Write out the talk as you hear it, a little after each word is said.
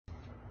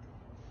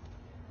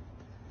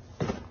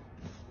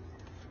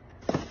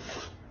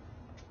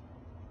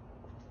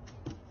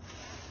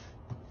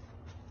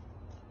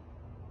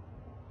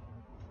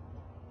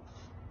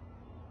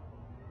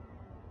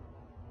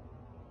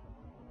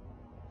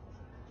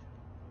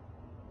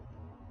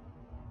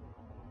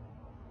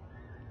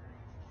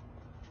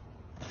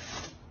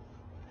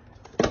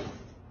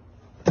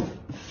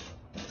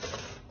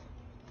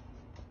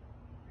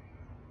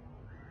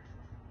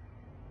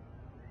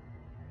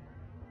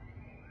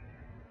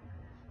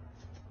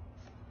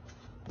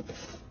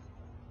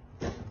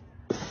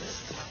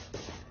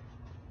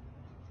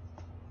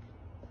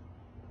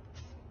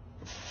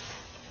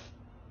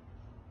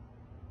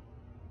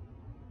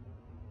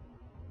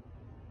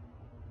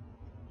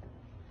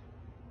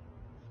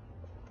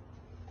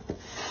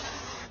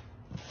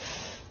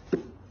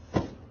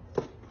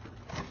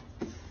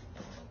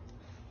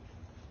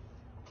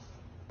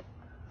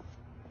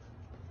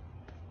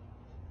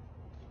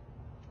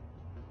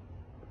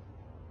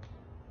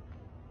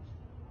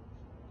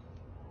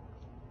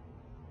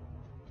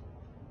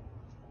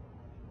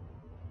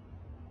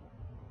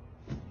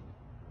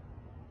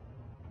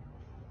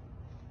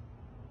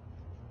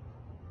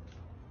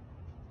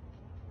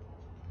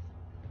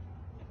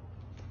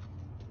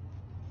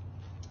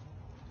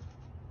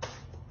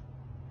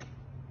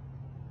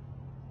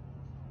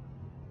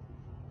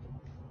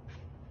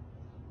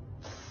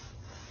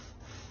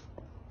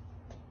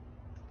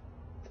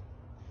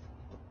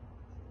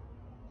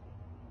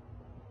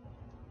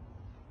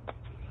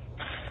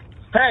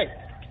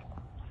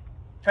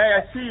Hey,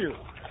 I see you.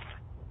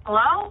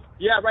 Hello?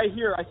 Yeah, right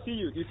here. I see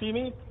you. Do you see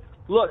me?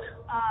 Look.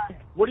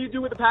 What do you do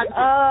with the package?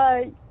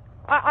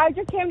 I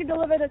just came to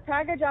deliver this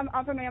package. I'm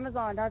from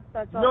Amazon. That's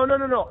all.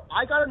 No.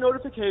 I got a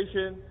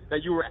notification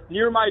that you were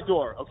near my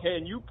door, okay?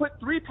 And you put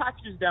 3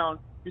 packages down.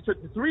 You took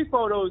 3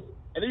 photos,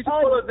 and then you took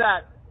a photo of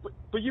that.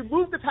 But you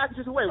moved the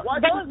packages away. Why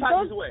did you move the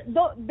packages away?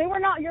 They were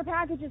not your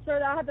packages,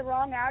 sir. I had the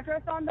wrong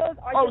address on those.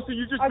 So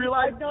you just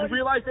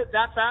realized it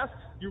that fast?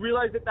 You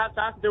realized it that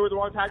fast? They were the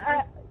wrong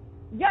packages?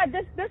 Yeah,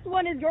 this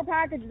one is your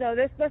package, though.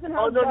 This doesn't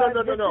have.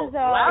 No.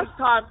 Last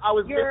time I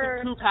was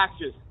missing 2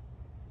 packages.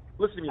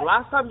 Listen to me.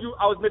 Last time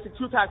I was missing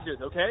 2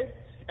 packages, okay?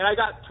 And I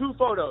got 2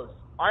 photos.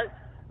 All right.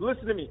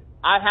 Listen to me.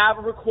 I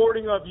have a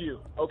recording of you,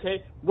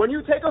 okay? When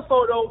you take a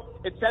photo,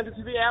 it sends it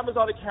to the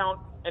Amazon account,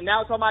 and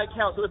now it's on my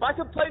account. So if I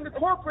complain to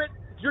corporate,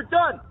 you're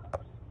done.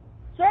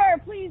 Sir,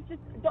 please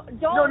just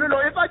don't. No.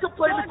 If I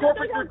complain to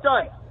corporate, you're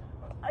done.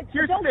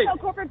 Here's the thing.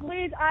 Don't tell corporate,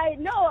 please.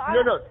 No.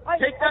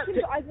 Take that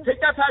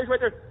package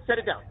right there. Set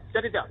it down.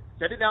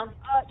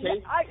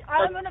 Okay.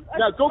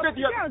 Now go get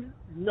the other.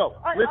 No.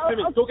 Listen to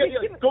me. Go get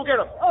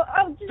them.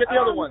 Get the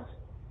other ones.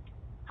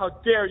 How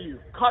dare you?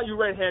 Caught you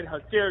red-handed. How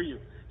dare you?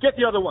 Get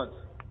the other ones.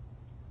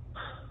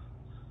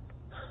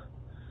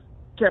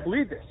 Can't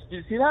believe this.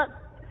 Did you see that?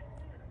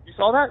 You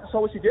saw that? You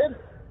saw what she did?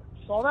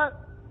 You saw that?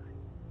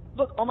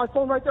 Look, on my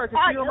phone right there. I can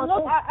see it on my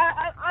phone.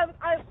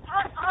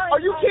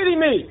 Are you kidding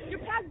me? Your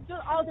packages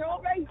they're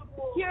all right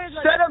here.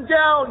 Set them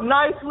down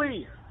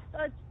nicely.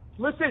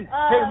 Listen.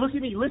 Hey, look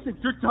at me. Listen,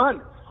 you're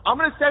done. I'm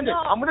going to send it.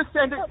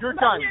 You're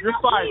done. You're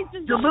fired.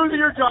 You're losing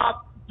your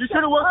job. You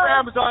should have worked for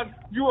Amazon.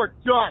 You are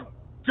done.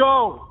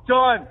 Go.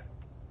 Done.